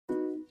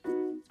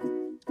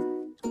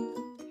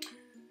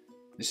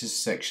This is a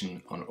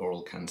section on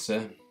oral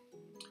cancer.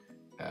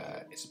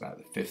 It's about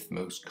the 5th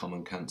most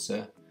common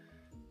cancer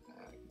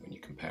when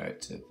you compare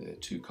it to the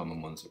 2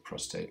 common ones of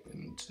prostate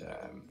and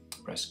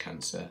breast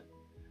cancer.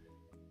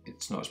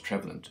 It's not as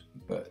prevalent,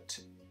 but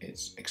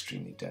it's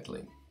extremely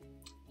deadly.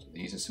 So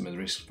these are some of the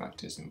risk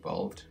factors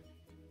involved.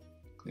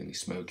 Clearly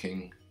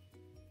smoking,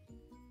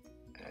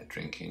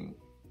 drinking,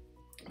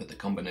 but the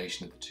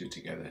combination of the two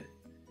together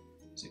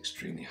is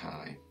extremely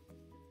high.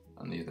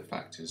 And the other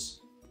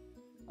factors,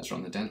 as are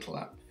on the dental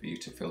app, for you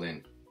to fill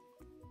in.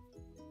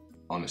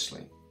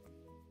 Honestly,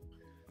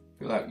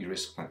 fill out your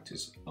risk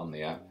factors on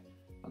the app,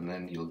 and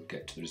then you'll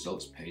get to the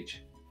results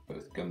page for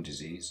both gum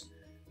disease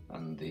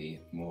and the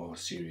more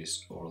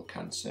serious oral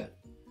cancer.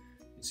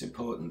 It's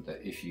important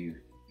that if you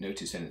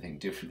notice anything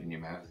different in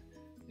your mouth,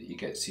 that you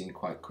get seen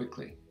quite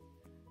quickly.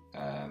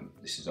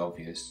 This is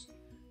obvious.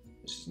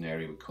 This is an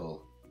area we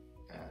call,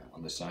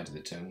 on the side of the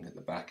tongue at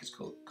the back, is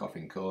called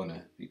coughing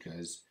corner,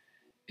 because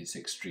it's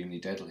extremely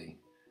deadly.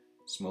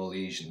 Small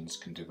lesions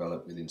can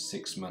develop within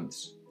 6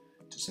 months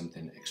to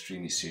something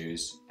extremely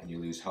serious, and you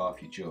lose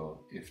half your jaw,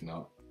 if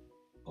not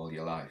all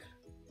your life.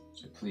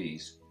 So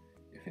please,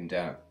 if in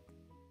doubt,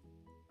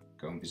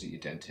 go and visit your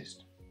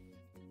dentist.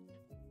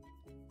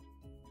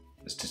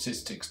 The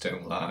statistics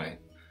don't lie.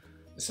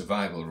 The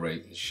survival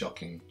rate is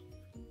shocking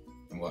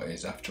in what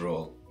is, after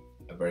all,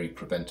 a very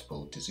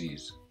preventable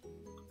disease.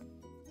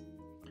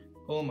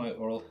 All my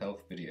oral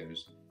health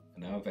videos are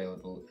now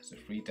available as a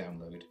free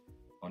download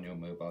on your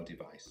mobile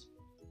device.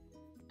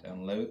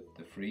 Download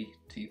the free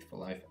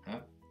Teeth4life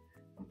app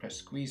and press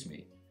Squeeze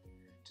Me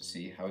to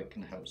see how it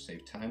can help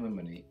save time and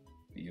money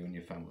for you and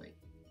your family.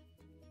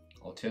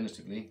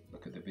 Alternatively,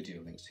 look at the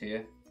video links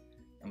here,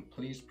 and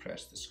please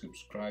press the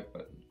subscribe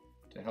button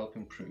to help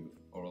improve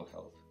oral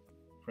health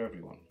for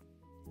everyone.